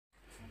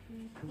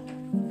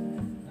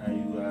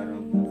आयु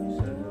आरोग्य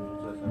विसर्जन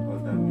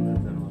सफलता मिला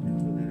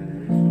जन्मदिनको धेरै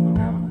धेरै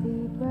शुभकामना।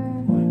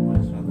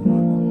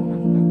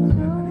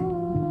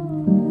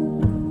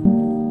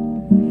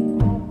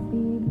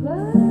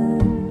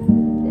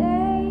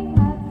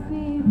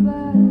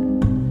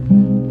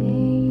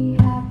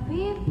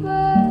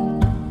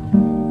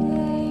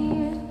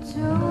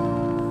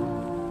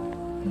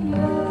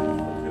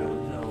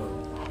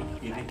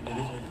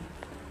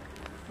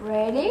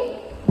 Ready?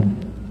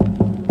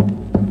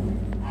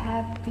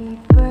 Happy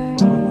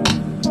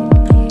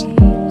birthday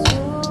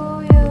to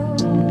you.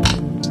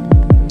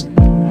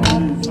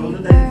 Happy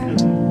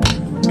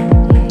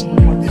birthday to you.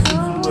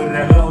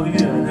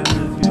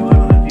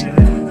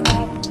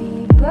 Happy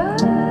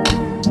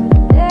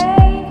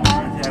birthday,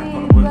 happy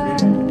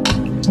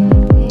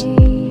birthday,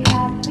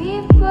 happy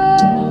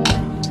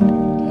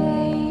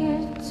birthday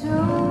to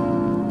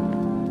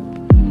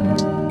you.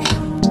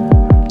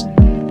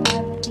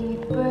 Happy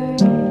birthday to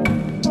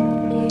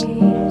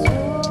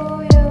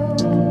you.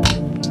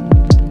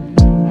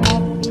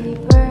 Happy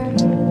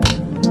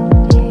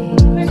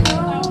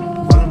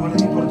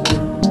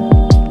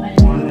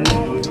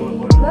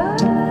birthday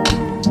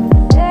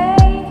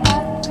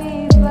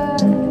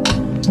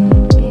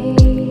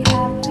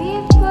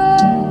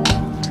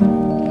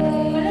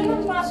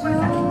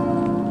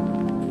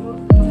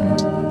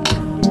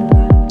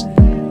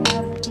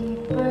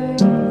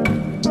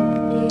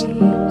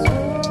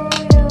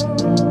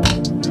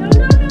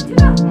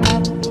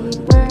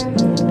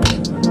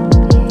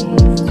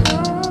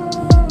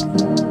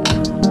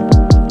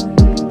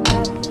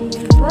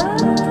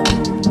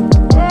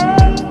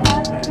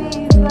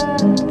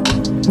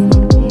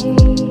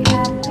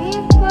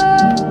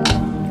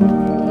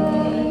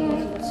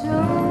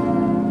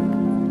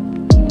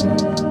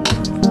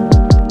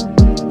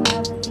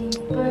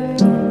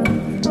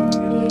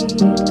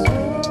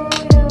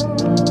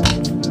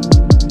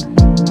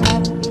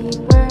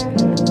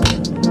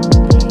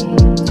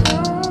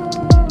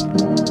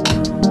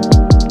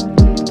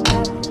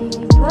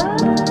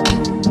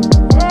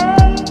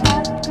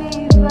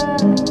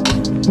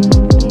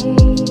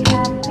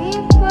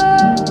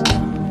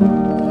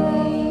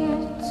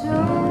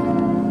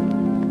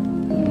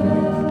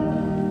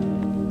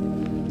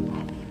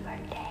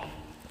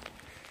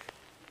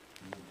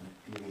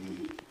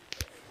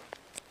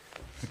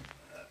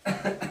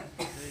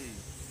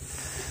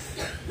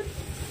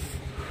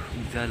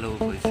उज्यालो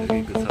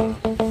भइसकेको छ।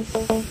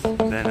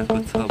 बिहानको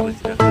 6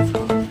 बजिरहेको छ।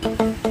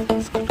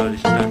 स्कुटर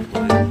स्टार्ट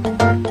भयो।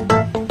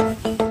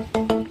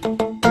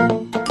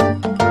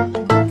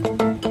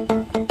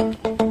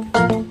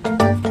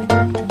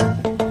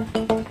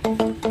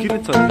 किन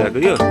चलिरहेको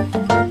यो?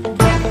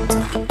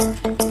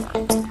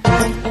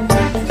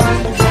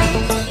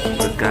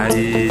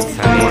 गाडी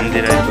सानो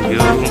मन्दिर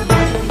आइपुग्यो।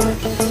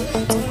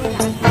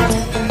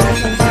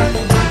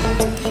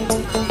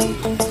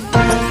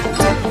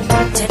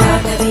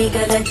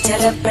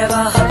 जल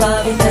प्रवाह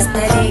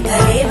पावितस्तरे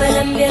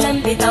कलेवलम्ब्य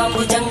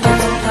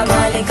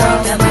लम्बिताम्बुजङ्गमालिकां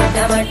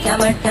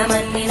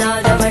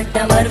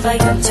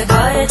ढमढमढमढमन्निनादमड्डमर्वयं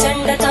चकार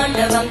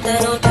चण्डताण्डवं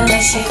तनोतु न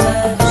शिव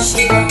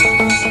शिव।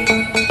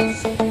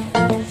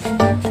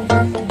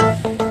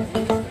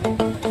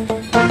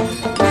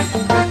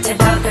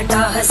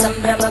 जटाकटाः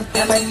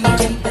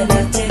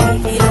सम्भ्रमभ्रमन्निजम्बलज्जरी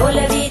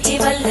विलोलवीचि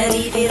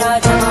वल्लरी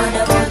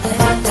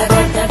विराजमानमूर्धनि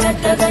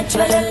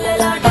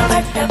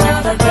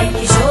धगद्धगद्धगज्ज्वलल्ललाटपट्टपावके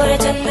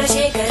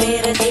किशोरचन्द्रशेखरे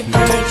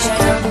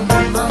रतिप्रदक्षिणं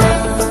मम।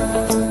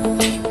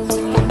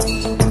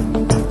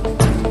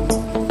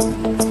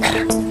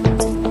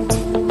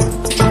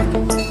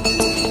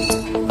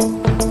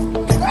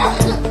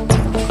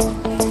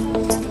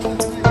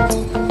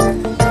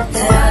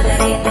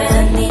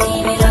 धराधरेन्द्रनन्दिनी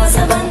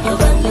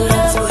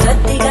विलासबन्धुबन्धुरा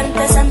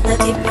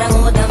स्फुरद्दिगन्तसन्तति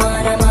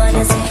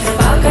प्रमोदमानमानसे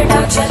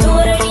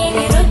कृपाकटाक्षधोरणी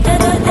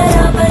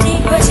निरुद्धदुर्धरापदि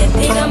क्वचित्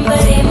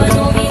दिगम्बरे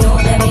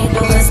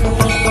मनोविनोदमेतुमस्तु।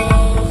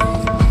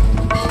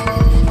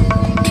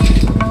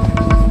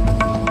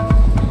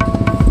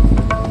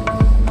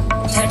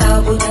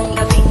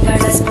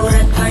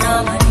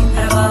 जटाभुजङ्गपिङ्गळस्फुरद्फणामणि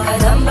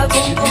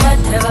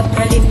प्रवाहदम्बकुङ्कुमद्रव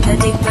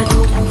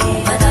प्रलिप्तदिग्वधूमुखे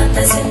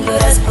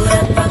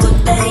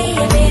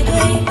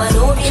मदान्तसिन्धुरस्फुरद्भगुत्तरीयमेधुरे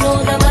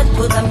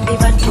मनोविनोदमद्भुतं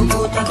पिबद्धु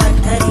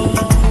भूतकर्धरी।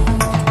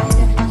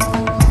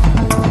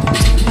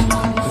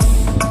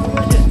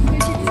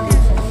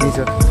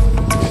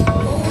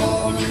 ॐ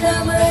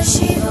नमः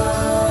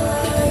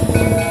शिवाय।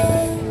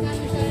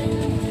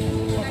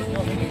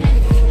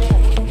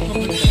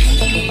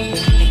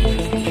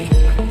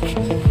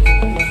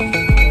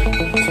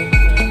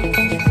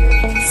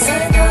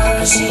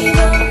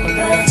 सदाशिवं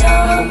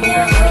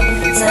भजाम्यहं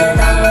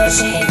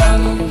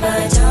सदाशिवं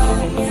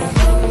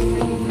भजाम्यहम्।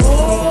 ॐ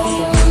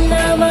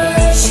नमः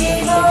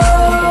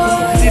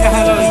शिवाय।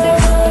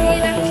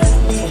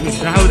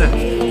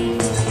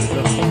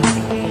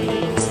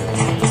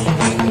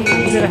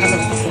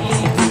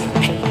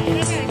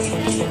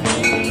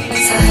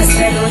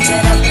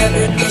 सहस्रलोचनं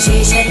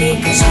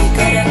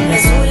प्रवृद्धशेषलेखशेखरं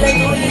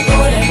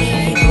रसूलधूलिधोरणि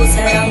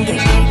विभूसरं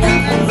त्रिपीठं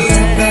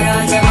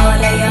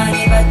भुजङ्गराजमालया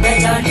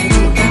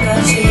निबद्धजाटजूटक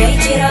श्रियै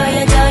चिराय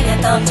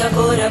जायता नृणां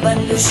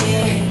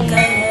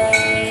चकोरबन्धुशेखर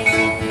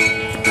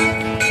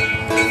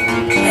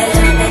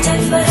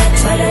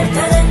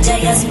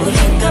धनञ्जय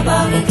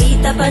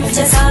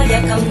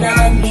स्फुलिङ्गभाविपीतपञ्चसायकं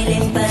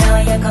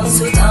नमन्निलिम्पनायकं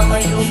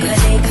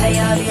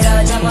सुधामयूखलेखया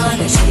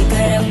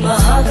विराजमानशेखरं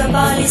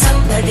महाकपालि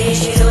सम्पदे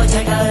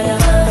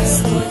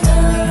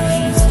शिरोजटारमस्फुटम्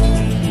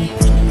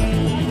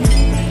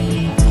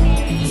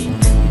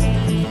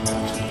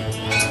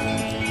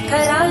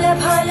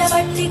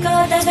करालभालवट्टिका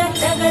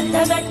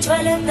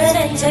दगद्दगद्दगज्ज्वल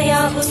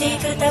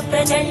धनञ्जयाहुतीकृत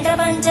प्रचण्ड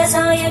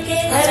पञ्चसायके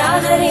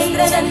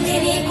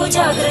हराधरेन्द्रनन्दिनी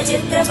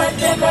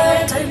कुचाग्रचित्रपत्रकार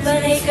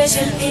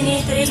कल्पनैकशिल्पिनी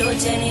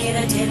त्रिलोचने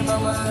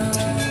रचिर्ममा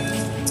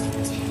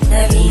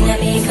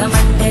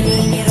नवीनमेघमण्डली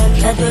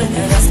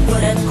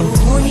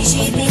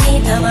निरुद्धदुर्धरस्फुरद्गुहूनिशीतिनी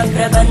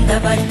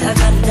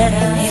तमप्रबन्धबद्धकन्दर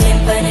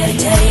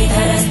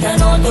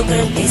निलिम्पनिर्झरिधरस्तनोतु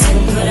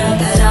कृत्तिसिन्धुर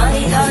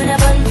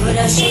धरानिधानबन्धुर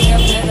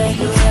श्रियं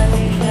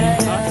जगद्गुरन्दर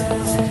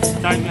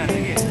टाइममा के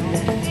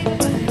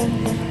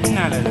किन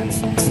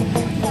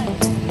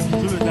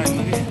ठुलो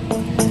टाइममा के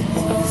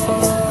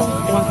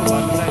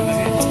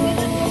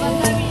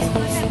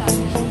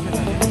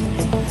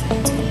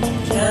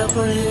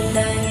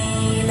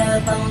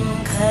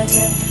प्रफुल्लनीलपङ्कज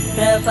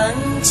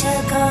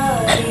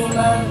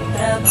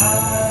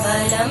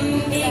प्रपञ्चकारिमप्रभावलं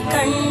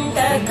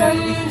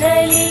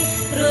विकण्टकन्दली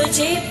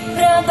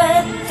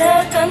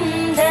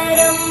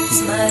रुचिप्रबद्धकन्दरं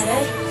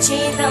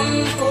स्मरच्चिदं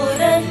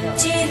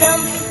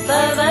पुरच्चिदं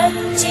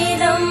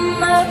भवच्चिदं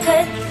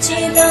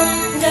मखच्चिदं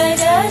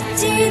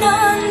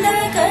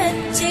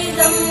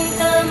गजच्चिदान्धकच्चिदं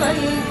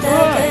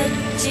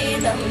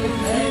तमन्तकच्चिदं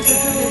भज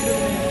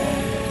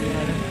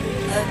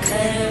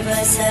अखर्व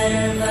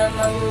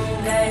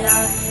सर्वमङ्गला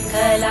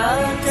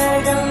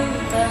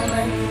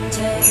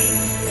कलाकदम्बमञ्जरी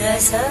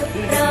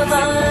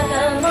रसप्रवाहमाधुरी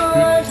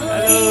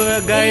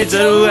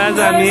गाइजहरु आज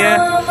हामी यहाँ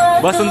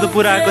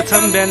बसन्तपुर आएको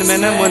छौं बिहान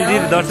बिहान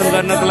मन्दिर दर्शन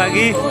गर्नको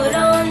लागि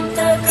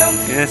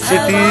यहाँ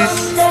क्षितिज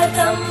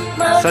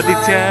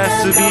सदिक्षा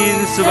सुबिन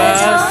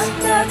सुभाष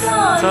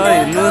छ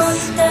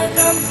हेर्नुहोस्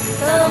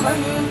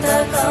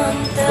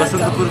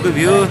बसन्तपुरको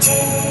भ्यू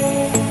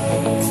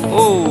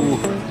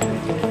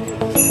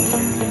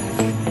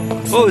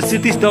ओ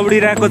क्षितिज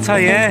दौडिरहेको छ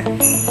यहाँ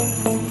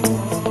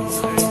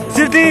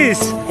क्षितिज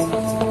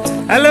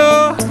हेलो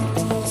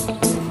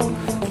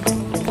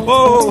ओ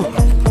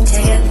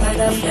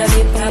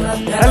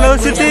हेलो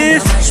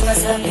क्षितिज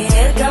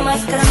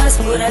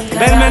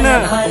बिहान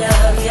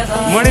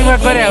मर्निङ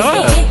वाक गरे हो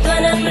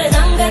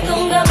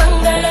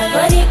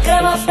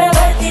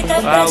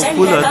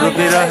फुलहरू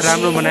रोपेर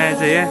राम्रो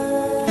बनाएछ यहाँ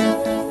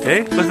है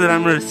कस्तो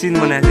राम्रो सिन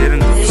बनाएछ हेर न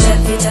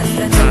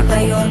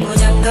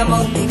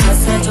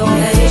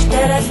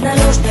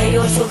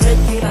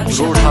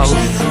रोड हाउस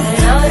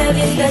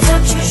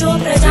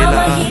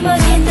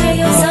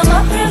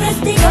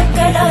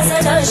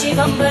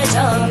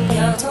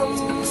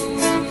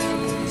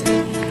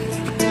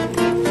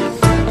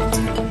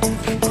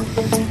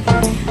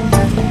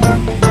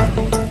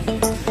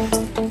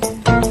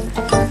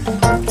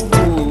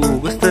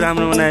कस्तो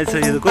राम्रो बनाएछ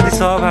यो कति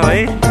सफा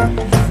है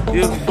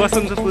यो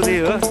बसन्तपुरै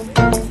हो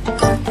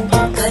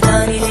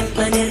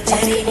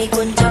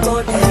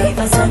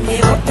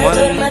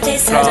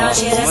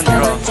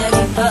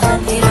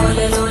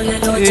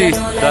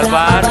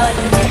दरबार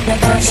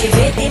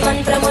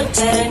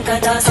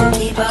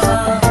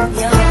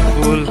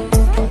फुल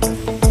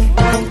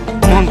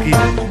मंकी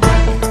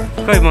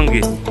खै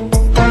मंकी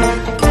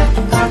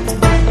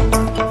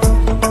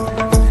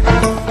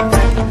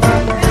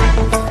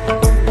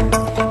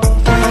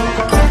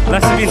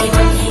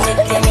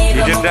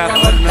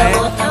वीडियोग्राफर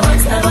में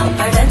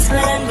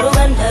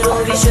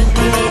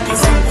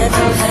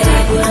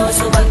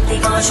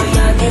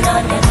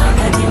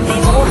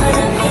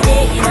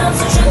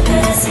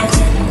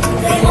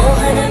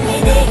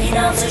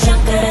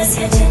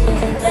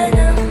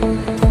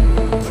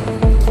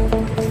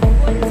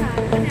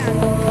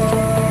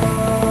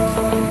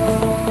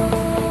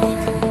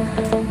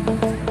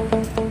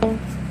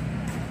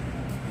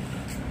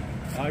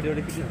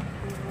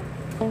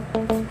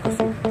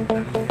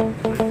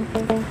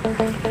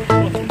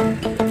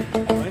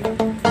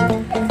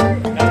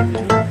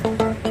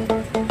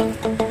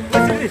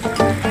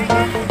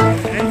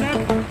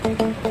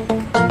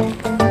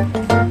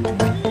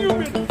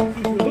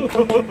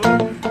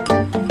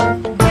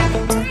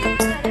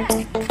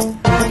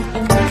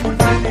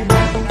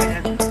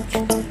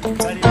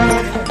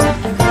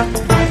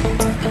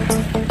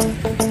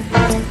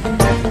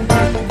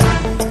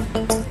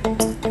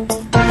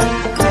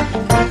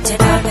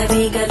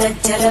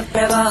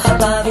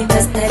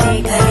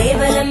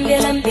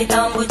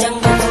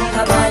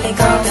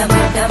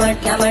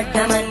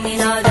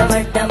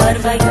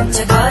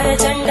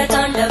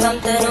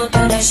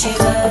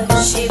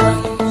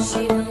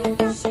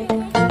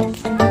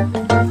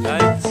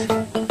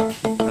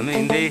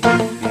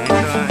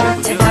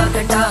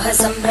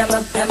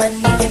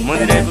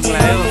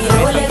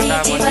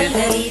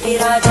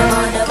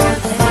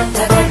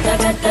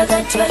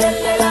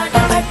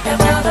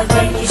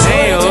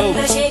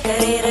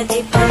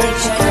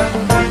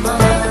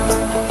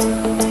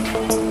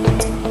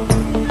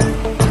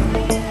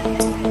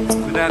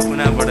कुना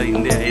कुनाबाट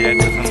हिँड्दै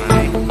आइरहेको छौँ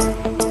हामी।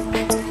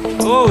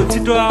 ओ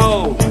छिटो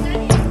आओ।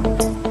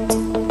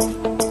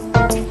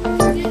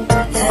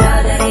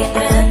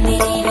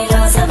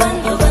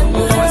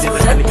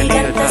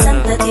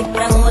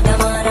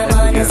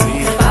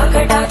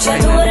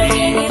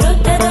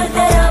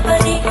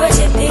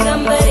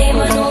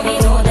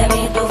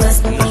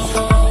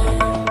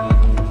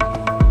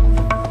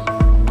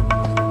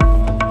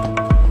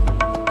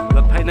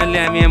 फाइनल्ली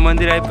हामी यहाँ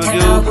मन्दिर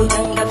आइपुग्यो।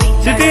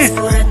 सिटिस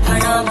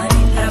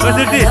ओ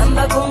सिटिस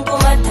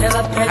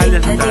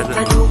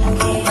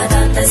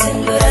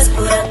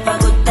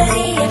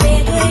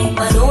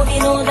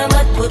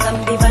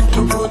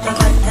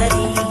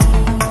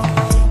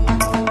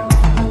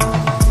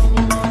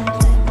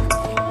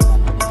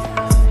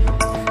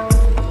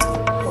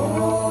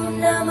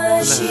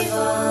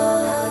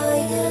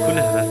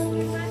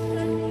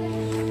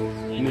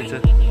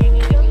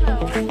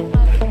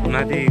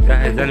माथि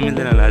कहाँ जान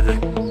मिल्दैन होला आज।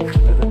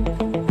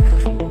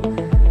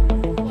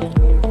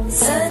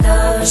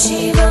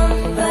 शिवं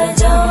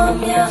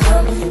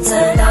भजाम्यहं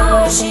सदा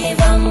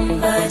शिवं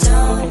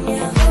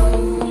भजाम्यहं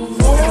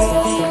ॐ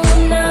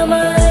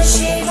नमः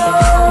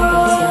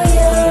शिवाय।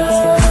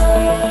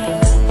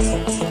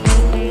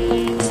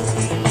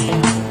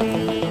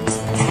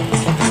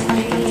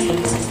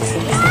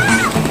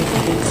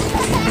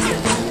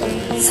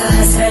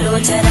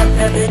 सहस्रलोचन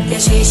प्रभृत्य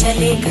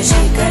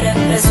शेषलेखशेखर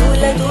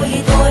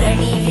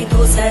प्रसूलतुलितोरणि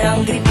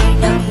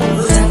विदूसराङ्घ्रिपीठं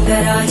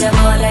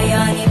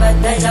भुजङ्गराजमालया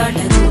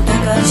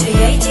निबद्धजाटजूटक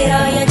श्रियै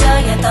चिराय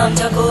जायतां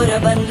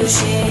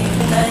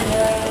चकोरबन्धुशेखर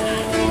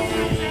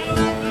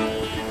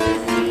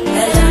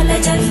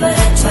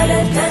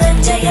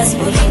ललाटज्वलज्वलद्धनञ्जय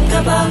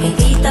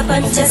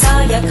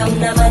स्फुलिङ्गभावितीतपञ्चसायकं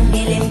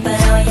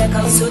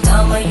नमन्निलिम्पनायकं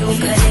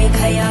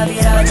सुधामयूखलेखया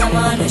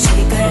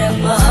विराजमानशेखर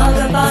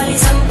महागपालि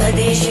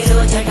सम्पदे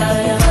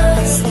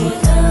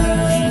शिरोजटानमस्कुता।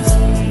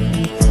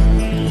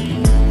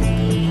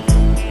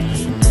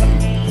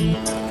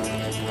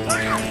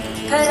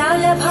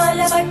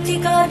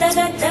 करालभालभट्टिका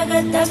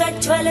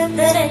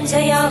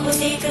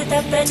दगद्दगद्दगज्ज्वलद्धनञ्जयाहुतीकृत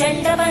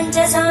प्रचण्ड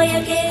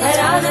पञ्चसायके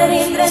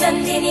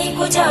हराधरेन्द्रनन्दिनी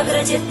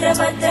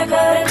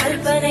कुचाग्रचित्रपत्रकार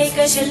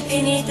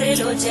कल्पनैकशिल्पिनी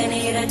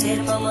त्रिलोचने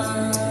रतिर्ममा।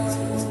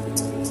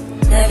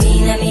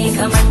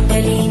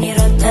 नवीनमेघमण्डली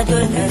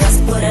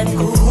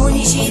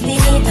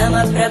निरुद्धदुर्धरस्फुरद्गूनिशीतिनी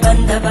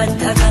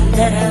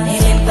तमप्रबन्धबद्धकन्धर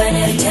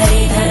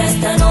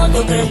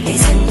निलिम्बनिर्झरीधरस्तनोतु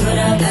कृत्तिसिन्धुर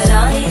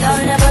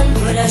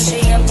कलानिधानबन्धुर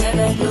श्रियं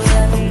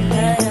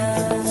जगद्गुरन्धर।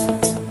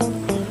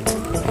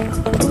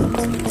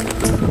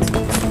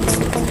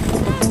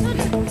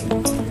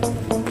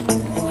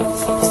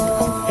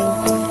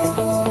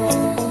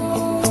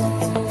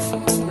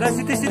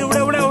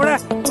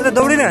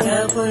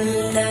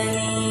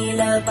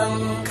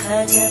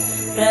 प्रफुल्लनीलपङ्कज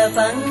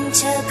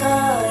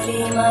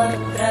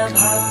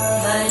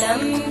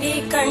प्रपञ्चकारिमप्रभावलं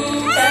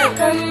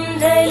विकण्टकं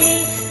दलि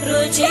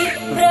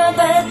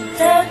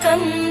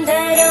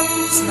रुचिप्रबद्धकन्धरं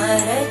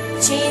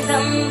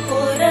स्मरच्चिदं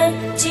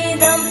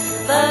पुरच्चिदं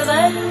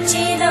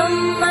भवच्चिदं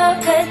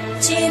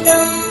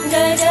मखच्चिदं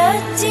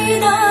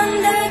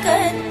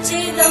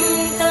गजच्चिदान्धकच्चिदं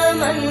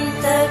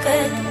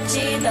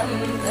तमन्तकच्चिदं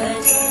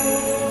भजे।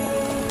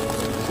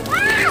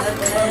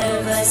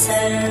 अखर्व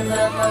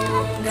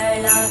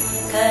सर्वमङ्गला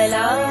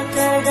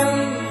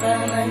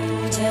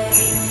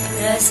कलाकदम्बमञ्जरी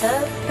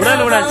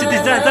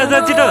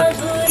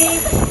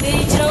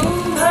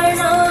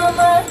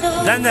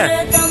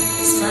विजृम्भणामधुरतं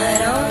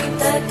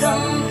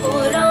स्मरान्तकं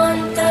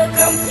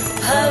पुरान्तकं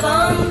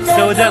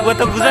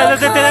भवान्तकान्तकं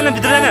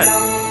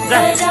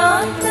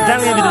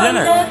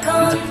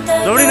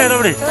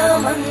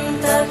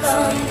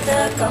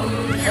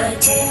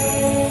भजे।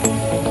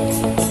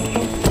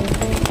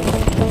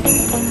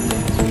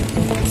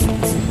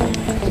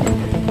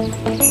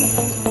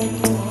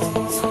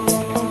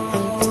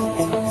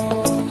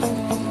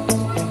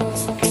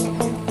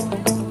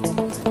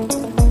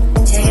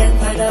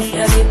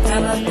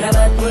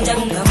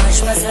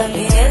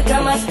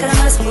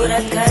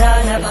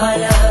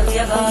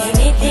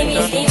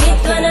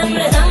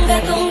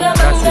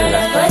 प्रभक्रमप्रभक्रमद्भुजङ्गमश्वसभिर्गमक्रमस्फुरत्करालभालव्यभामिमितिमितिमित्वनमृदङ्गतुङ्गमङ्गल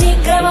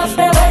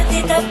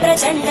परिक्रमप्रवर्तित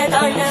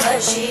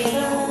प्रचण्डताण्डवशिव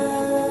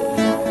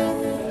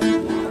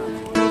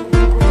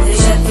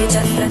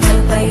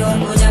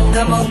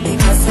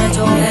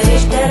त्रिशक्तिचक्रकल्पयोर्भुजङ्गमौक्तिकस्रजो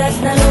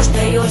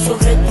हरिष्ठरत्नलोष्टयोः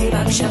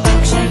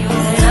सुहृद्विपक्षपक्षयोः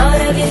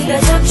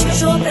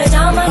धरणारविन्दचक्षुषो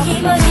प्रजामहि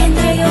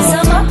महेन्द्रयोः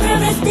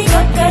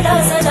समप्रवृत्तिकक्कदा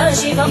सदा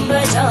शिवं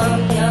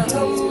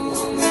भजाम्यहम्।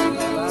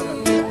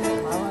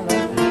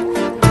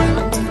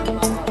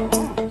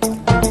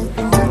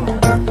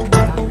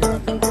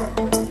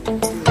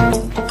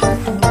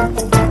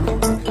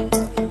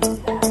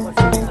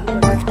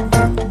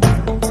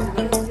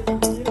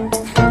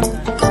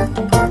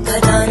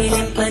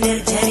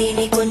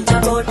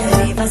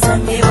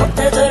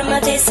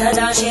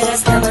 सदा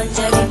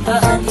शिरस्तमञ्जलिं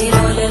वहन्ति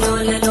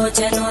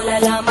लोललोललोचनो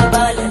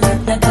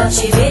ललामबाललग्नका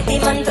शिवेति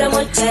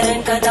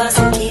मन्त्रमुच्चरन् कदा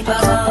सुखी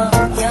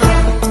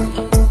भवाम्यहम्।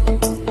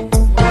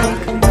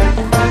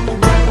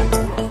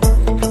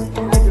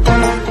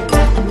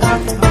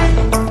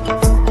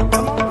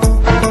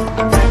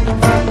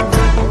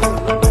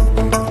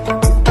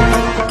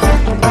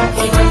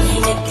 इमं हि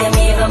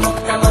नित्यमेव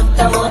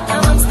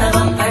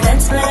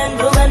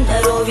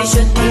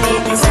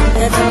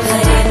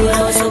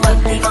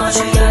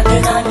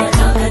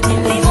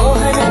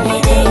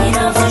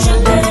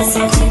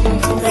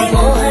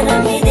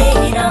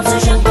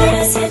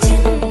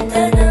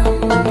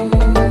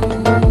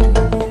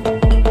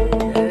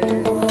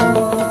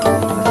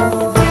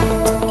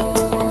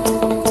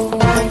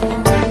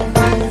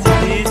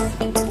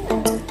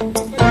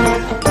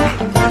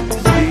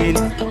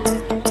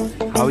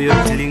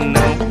sing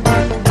now.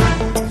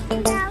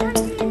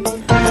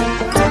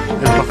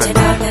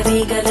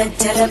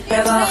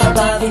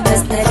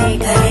 जटाटवीगलज्जलप्रवाहभावितस्थले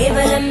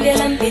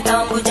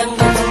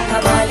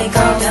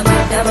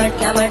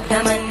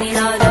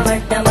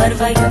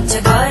घलेवलम्ब्यलम्बिताम्बुजङ्गतुङ्गबालिकाढमट्टमट्टमट्टमन्निनादमट्टमर्वयं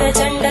चकार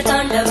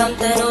चण्डताण्डवं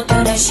तनोतु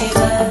न शिव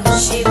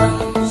शिवम्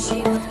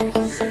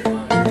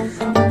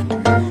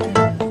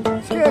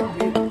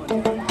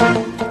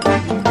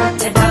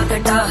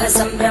जटाकटाः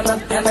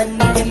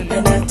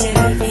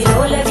सम्भ्रमभ्रमन्निलिम्बनिर्जरी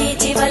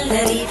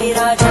विलोलवीचिवल्लरी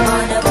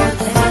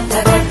विराजमानबोधरी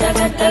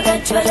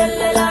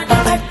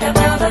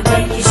धगद्धगद्धगज्ज्वलल्ललाटपट्टभावके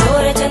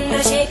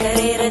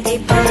किशोरचन्द्रशेखरे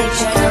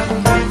रतिप्रदक्षिणम्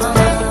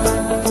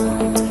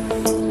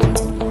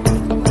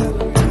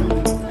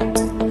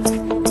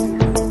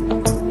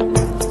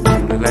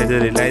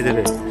लाइदरे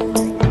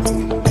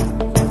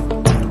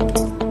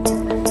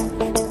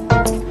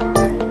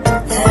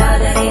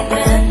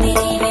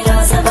धराधरेन्द्रनन्दिनी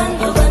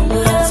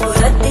विलासबन्धुबन्धुरा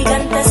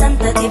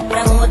स्फुरद्दिगन्तसन्तति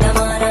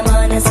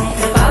प्रमोदमानमानसे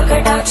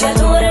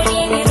कृपाकटाक्षधोरणी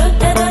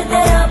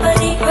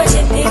निरुद्धदुर्धरापदि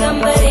क्वचित्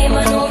दिगम्बरे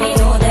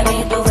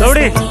मनोविनोदमेतु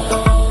दौडी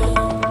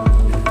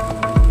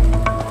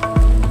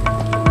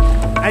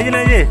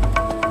आइजे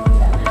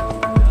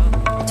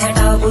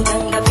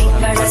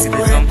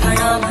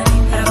जटाभुजङ्गपिङ्गळस्फुरफणामणि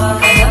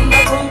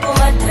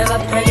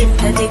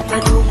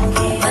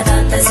प्रलिप्तदिग्वधूमुखे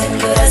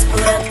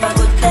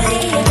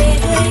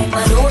मदान्तसिन्धुरस्फुरत्वगुत्तरीयमेधुरे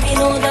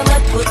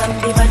मनोविनोदमद्भुतं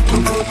विभट्टु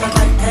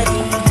भूतबद्धरी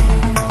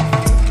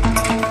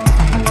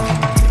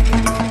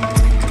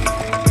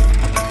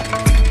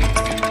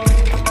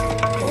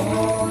ॐ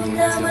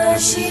नमः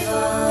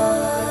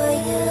शिवाय।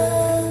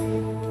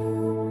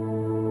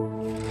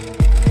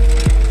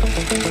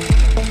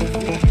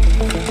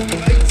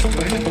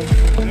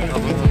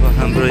 अब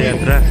हाम्रो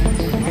यात्रा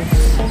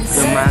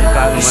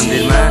महाकाल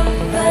मन्दिरमा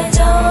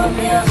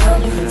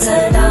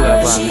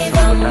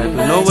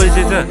 9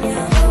 बजी छ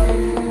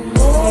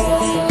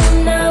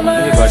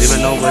घडीमा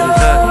 9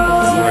 बजी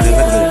छ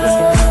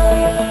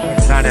घडीमा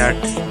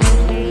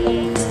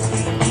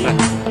 8:30 ल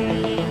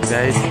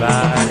गाइस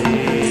बाई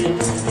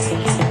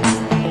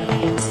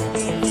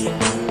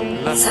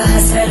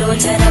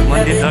सहस्रलोचनं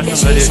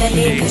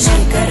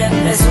प्रविद्यशेषलेखशेखरं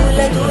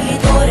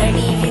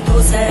रसूलधूलितोरणी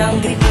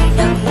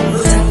विदूसराङ्घ्रिपीठं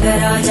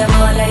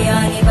भुजङ्गराजमालया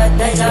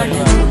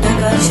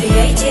निबद्धजाटचूटक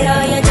श्रियै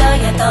चिराय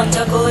जायतां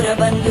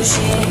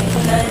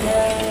चकोरबन्धुशेखर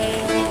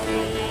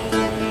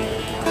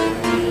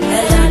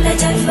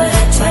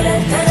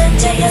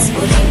ललाटजन्मरज्ज्वलद्धनञ्जय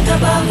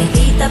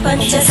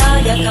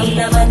स्फुलिङ्गभामितीतपञ्चसायकं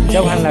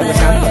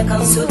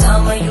नमन्यकं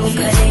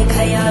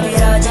सुधामयूखलेखया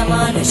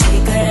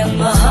विराजमानशेखरं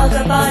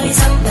महाकपालि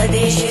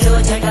सम्पदे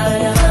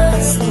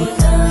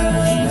शिरोजटानमस्कुता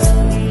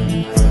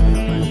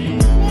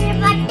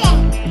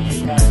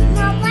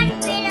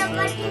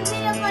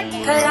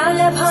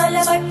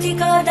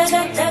करालभालभट्टिका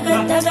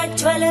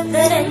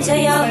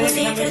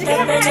दगद्धगद्धगज्ज्वलद्धनञ्जयाहुति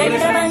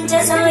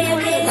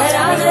कृतप्रचण्डमञ्चसायके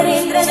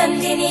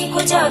धराधरेन्द्रनन्दिनी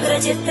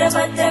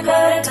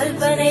कुचाग्रचित्रपत्रकार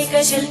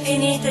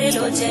कल्पनैकशिल्पिनी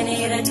त्रिलोचने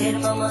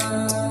रतिर्मम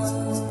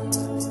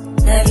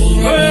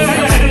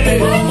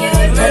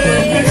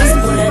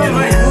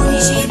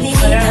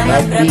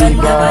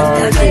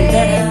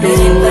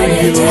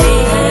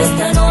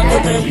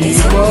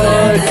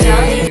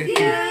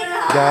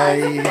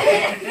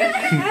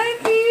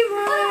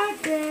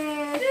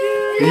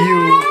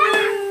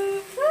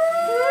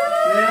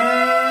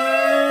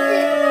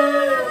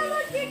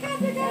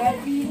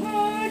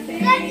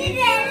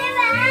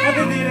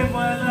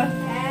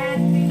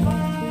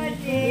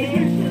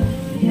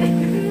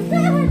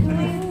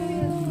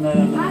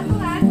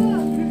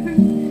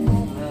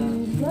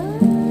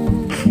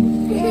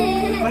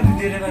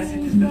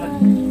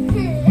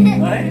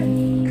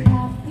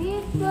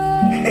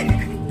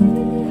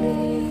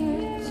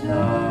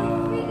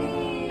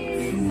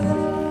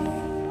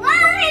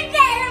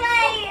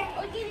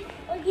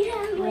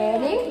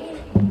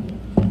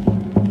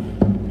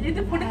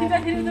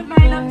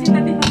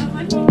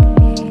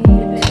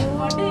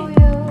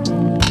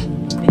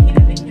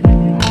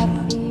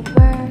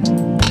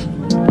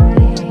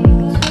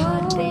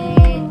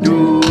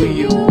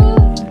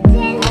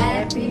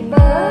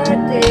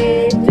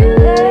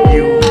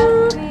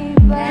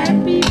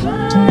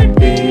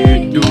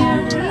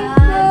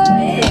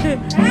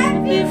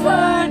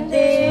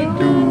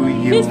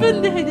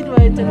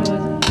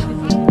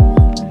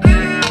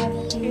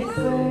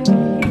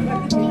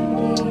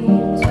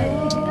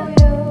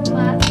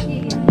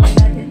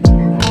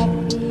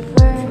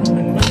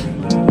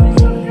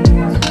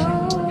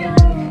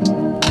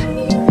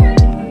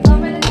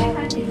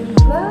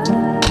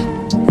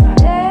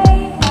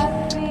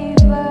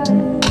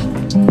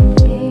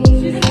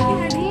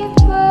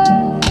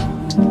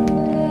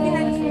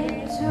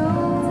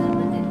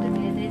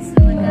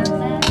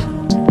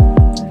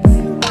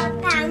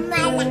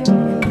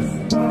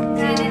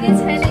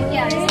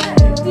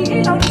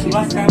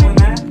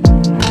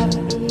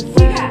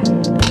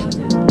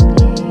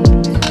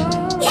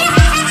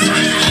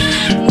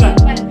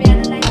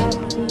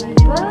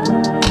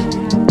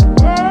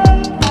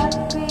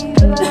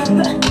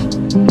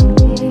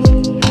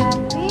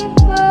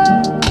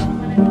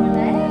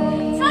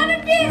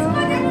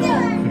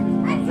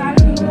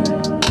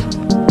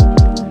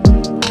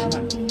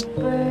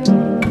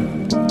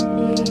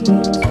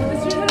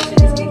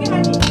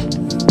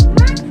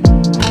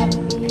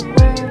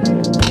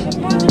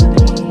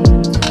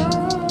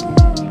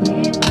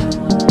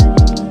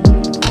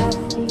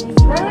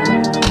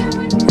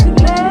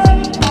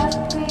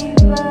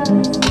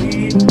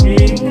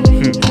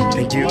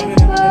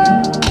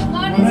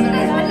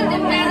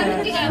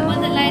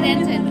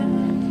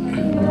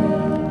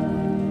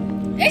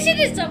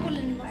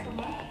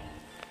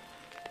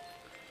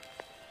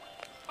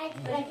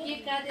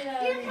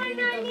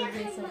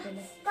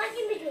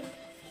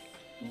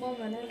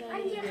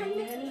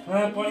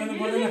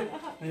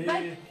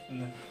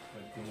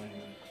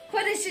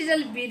खोइ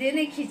सिजल भिडियो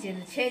नै खिचेर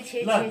छे छे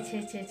छे छे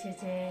छे छे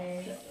छे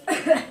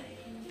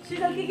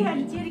सिजल के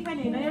खाने चियरी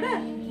खाने हैन एउटा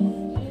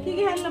के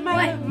खाने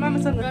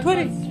मामासँग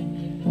थोरै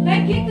दाइ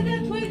केक त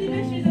थोरै दिन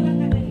सिजल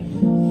खाने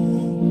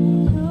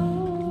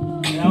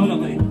आउ न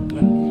भाइ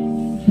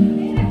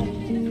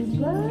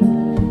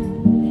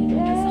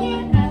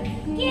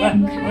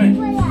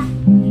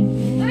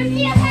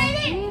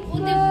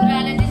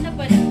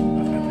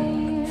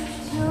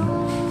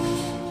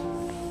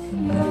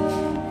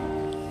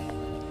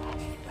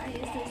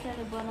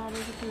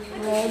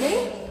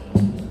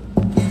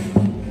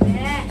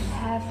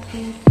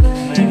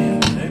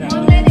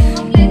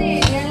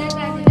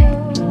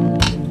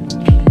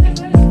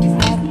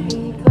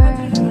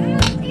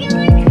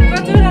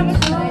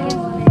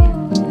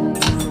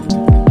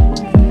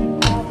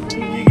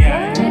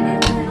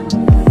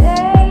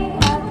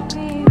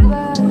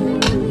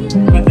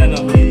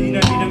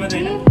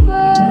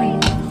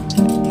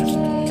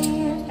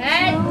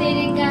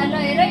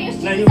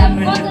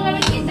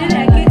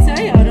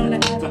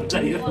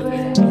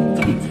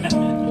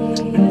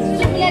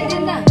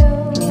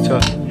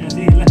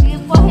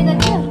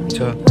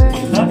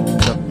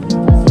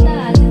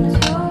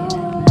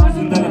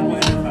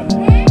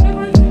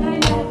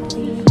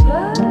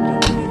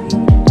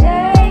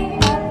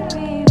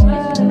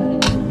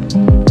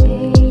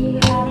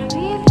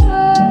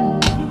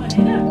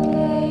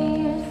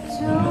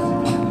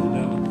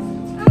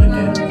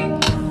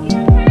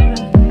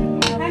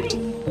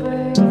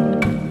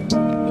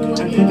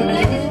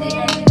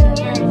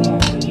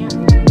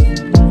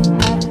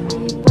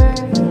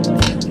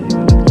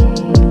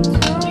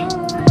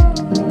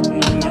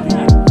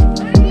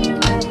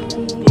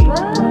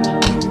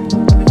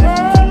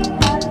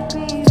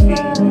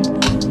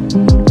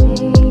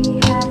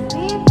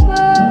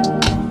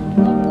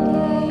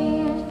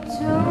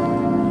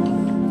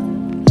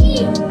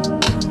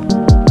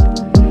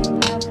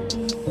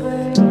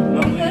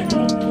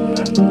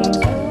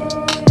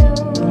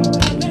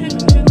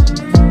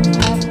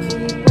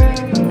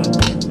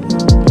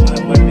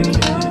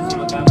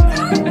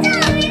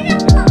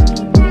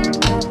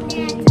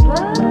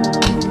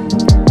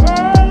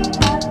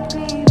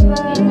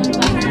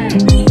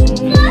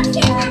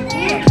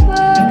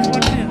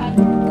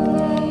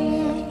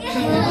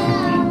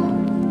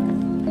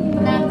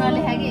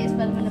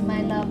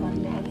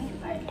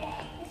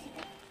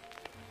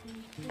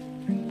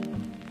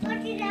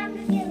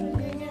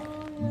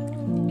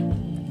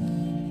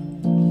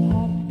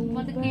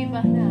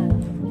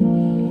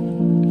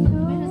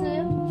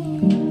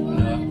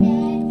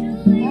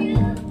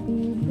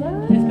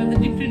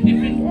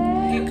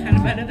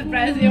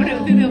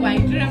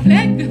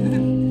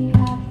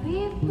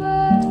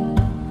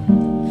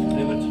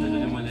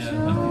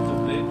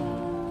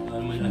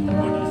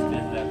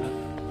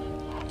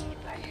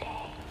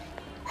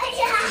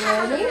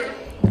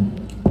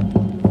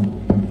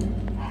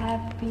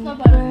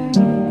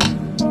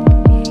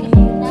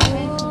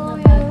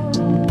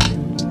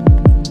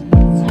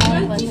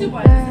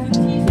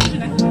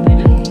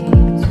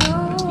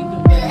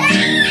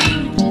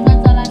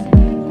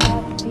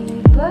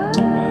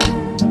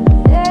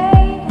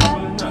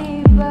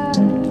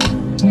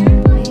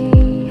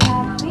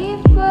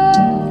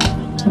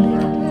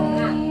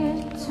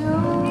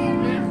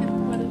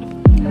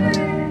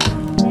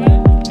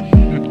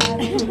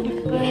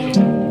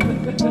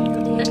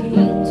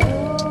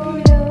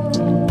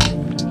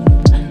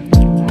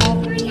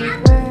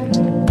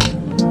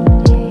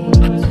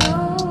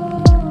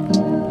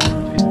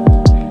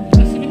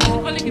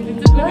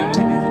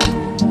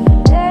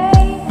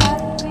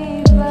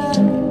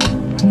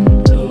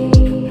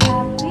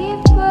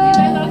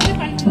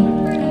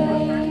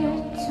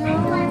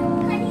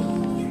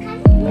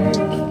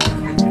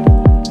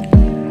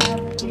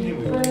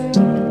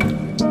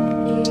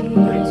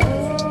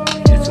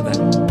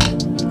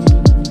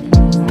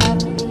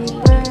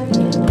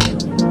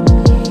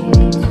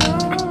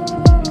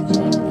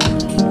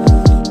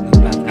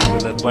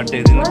बर्थडे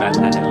दिन भात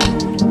खाएर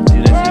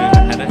जिरा सिरा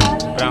खाएर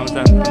ब्राउन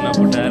चामल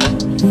नफुटाएर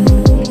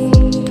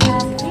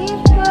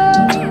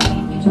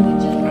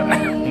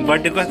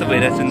बर्थडे कस्तो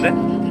भइरहेछ नि त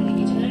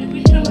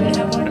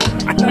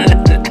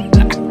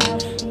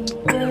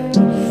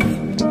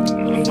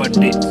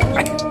बर्थडे